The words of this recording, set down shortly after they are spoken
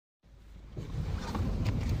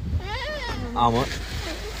How much?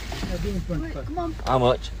 Give me 25. Come on. How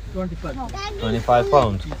much? 25.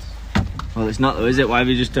 £25. Yes. Well, it's not though, is it? Why have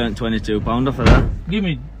you just turned £22 off of that? Give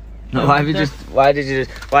me. No, why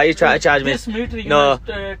are you trying to charge me? This meter, you No,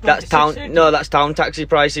 must, that's town. No, that's town taxi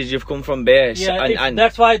prices. You've come from base. Yeah, and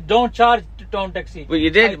that's why don't charge town taxi. well, you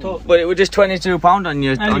did, but it was just £22 on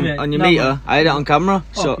your Anyway, on your no meter. more. I had it on camera.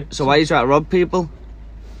 Okay. So why are you trying to rob people?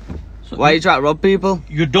 So Why are you trying to rob people?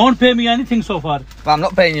 You don't pay me anything so far. But I'm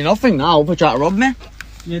not paying you nothing now for trying to rob me.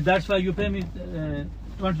 Yeah, that's why you pay me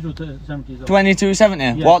 22.70.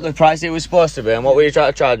 £22.70. Yeah. What the price it was supposed to be, and what were you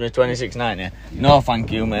trying to charge me? £26.90. Yeah. No,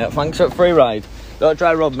 thank you, mate. Thanks for free ride. Don't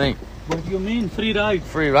try to rob me. What do you mean free ride?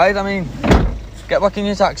 Free ride, I mean. Get back in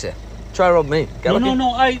your taxi. Try to rob me. Get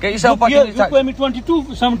yourself back in your taxi. You pay me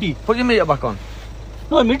 22.70. Put your meter back on.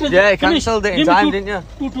 No, meter. Yeah, you cancelled it in time, didn't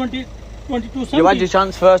you? 22.70. You had your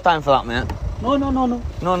chance first time for that, mate. No.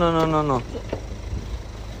 No.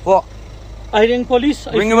 What? I ring police.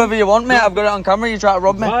 Ring whoever you want, mate. I've got it on camera. You try to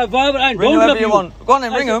rob me. Why, Ring whoever you want. Go on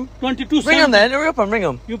then, ring them. 22. Ring them then. Hurry up and ring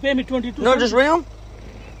them. You pay me 22. No, just ring them.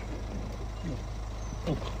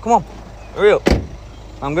 Come on. Hurry up.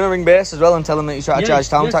 I'm going to ring base as well and tell them that you try to charge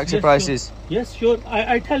town taxi prices. Sure. Yes, sure.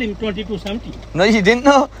 I tell him 22.70. No, you didn't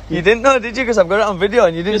know. You didn't know, did you? Because I've got it on video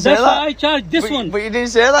and you didn't say That's that. why I charge this one. But you didn't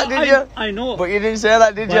say that, did you? I know. But you didn't say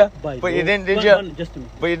that, did you? But you didn't, did you? Just a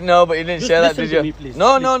minute. But you didn't Just say that, listen did to you? me, please.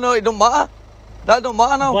 No, Please. it don't matter. That don't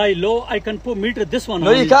matter now. By law, I can put meter this one. No,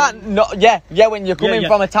 only. you can't. No, yeah, when you're coming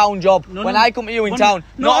from a town job. No, when no. I come to you in town,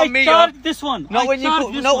 No, not I on me. charge this one. Not when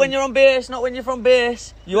you're on base. Not when you're from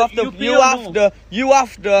base. You have to. You pay or no? You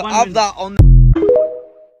have to One have minute. that on.